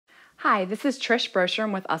Hi, this is Trish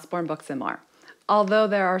Brosham with Usborne Books and More. Although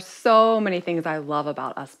there are so many things I love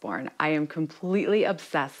about Usborne, I am completely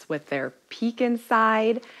obsessed with their Peek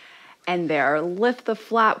Inside and their Lift the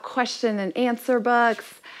Flap question and answer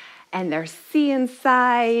books and their See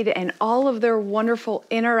Inside and all of their wonderful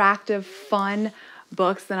interactive fun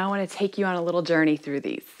books, and I want to take you on a little journey through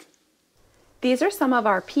these. These are some of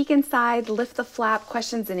our Peek Inside, Lift the Flap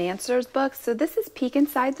questions and answers books. So this is Peek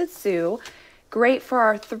Inside the Zoo. Great for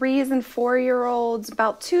our 3s and 4-year-olds,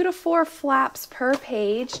 about 2 to 4 flaps per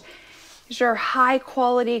page. These are high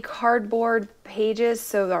quality cardboard pages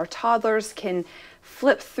so our toddlers can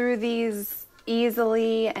flip through these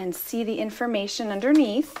easily and see the information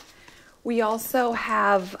underneath. We also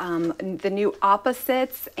have the new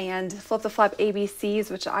opposites and Flip the Flap ABCs,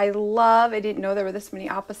 which I love. I didn't know there were this many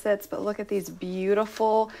opposites, but look at these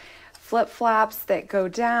beautiful flip-flaps that go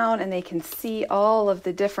down and they can see all of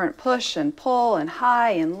the different push and pull and high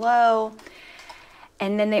and low.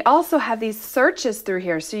 And then they also have these searches through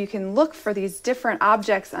here so you can look for these different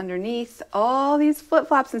objects underneath all these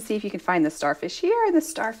flip-flaps and see if you can find the starfish here and the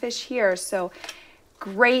starfish here. So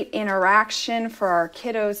great interaction for our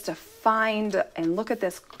kiddos to find and look at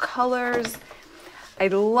this colors. I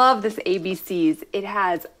love this ABCs. It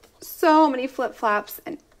has so many flip-flaps,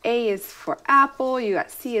 and A is for apple, you got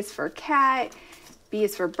C is for cat, B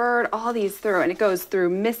is for bird, all these through, and it goes through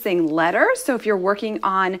missing letters. So if you're working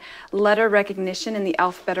on letter recognition in the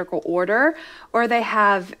alphabetical order, or they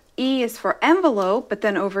have E is for envelope, but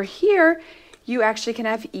then over here, you actually can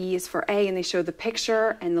have E is for A, and they show the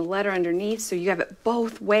picture and the letter underneath. So you have it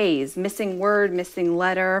both ways, missing word, missing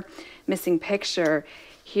letter, missing picture.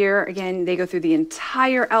 Here, again, they go through the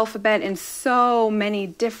entire alphabet in so many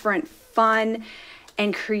different fun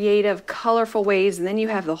and creative, colorful ways, and then you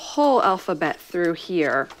have the whole alphabet through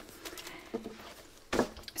here.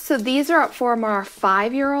 So these are up for our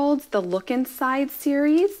 5-year-olds, the Look Inside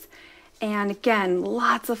series. And again,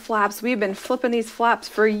 lots of flaps. We've been flipping these flaps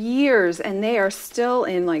for years, and they are still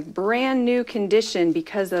in like brand new condition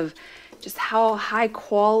because of just how high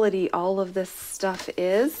quality all of this stuff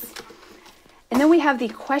is. And then we have the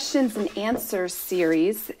questions and answers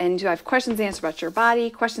series, and you have questions and answers about your body,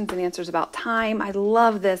 questions and answers about time. I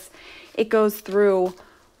love this. It goes through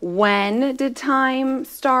when did time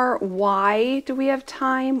start, why do we have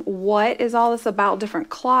time, what is all this about, different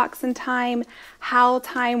clocks and time, how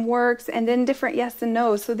time works, and then different yes and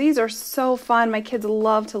no. So these are so fun. My kids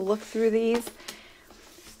love to look through these.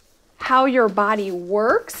 How your body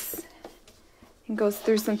works. It goes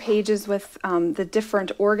through some pages with the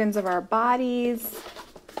different organs of our bodies.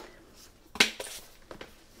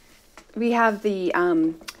 We have the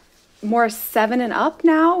more 7 and up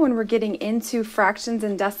now when we're getting into fractions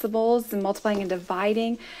and decibels and multiplying and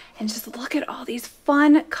dividing. And just look at all these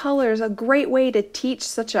fun colors. A great way to teach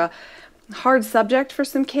such a hard subject for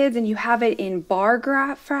some kids. And you have it in bar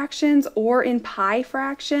graph fractions or in pi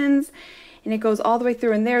fractions. And it goes all the way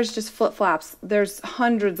through, and there's just flip-flaps. There's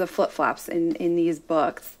hundreds of flip-flaps in these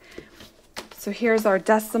books. So here's our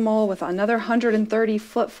decimal with another 130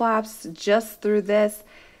 flip-flaps just through this.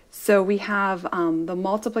 So we have the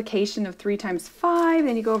multiplication of 3 times 5,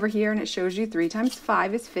 then you go over here and it shows you 3 times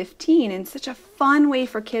 5 is 15. And such a fun way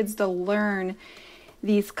for kids to learn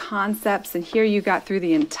these concepts. And here you got through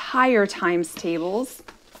the entire times tables.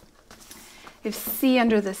 If C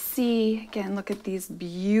under the C, again, look at these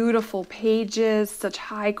beautiful pages, such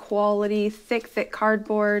high quality, thick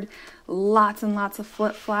cardboard, lots and lots of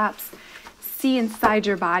flip-flaps. See Inside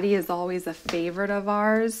Your Body is always a favorite of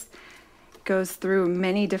ours. It goes through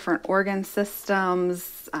many different organ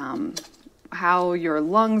systems, how your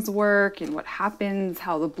lungs work and what happens,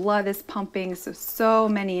 how the blood is pumping, so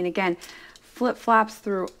many. And again, flip-flaps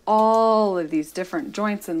through all of these different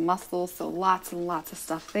joints and muscles, so lots and lots of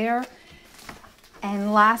stuff there.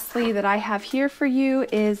 And lastly that I have here for you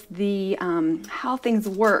is the how things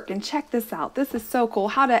work. And check this out. This is so cool.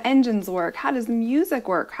 How do engines work? How does music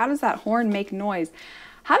work? How does that horn make noise?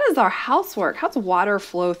 How does our house work? How does water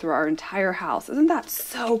flow through our entire house? Isn't that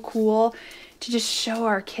so cool to just show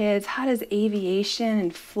our kids? How does aviation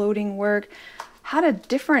and floating work? How do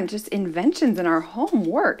different just inventions in our home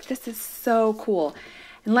work? This is so cool.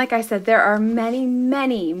 And like I said, there are many,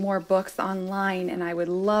 many more books online, and I would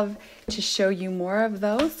love to show you more of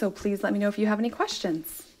those. So please let me know if you have any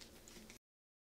questions.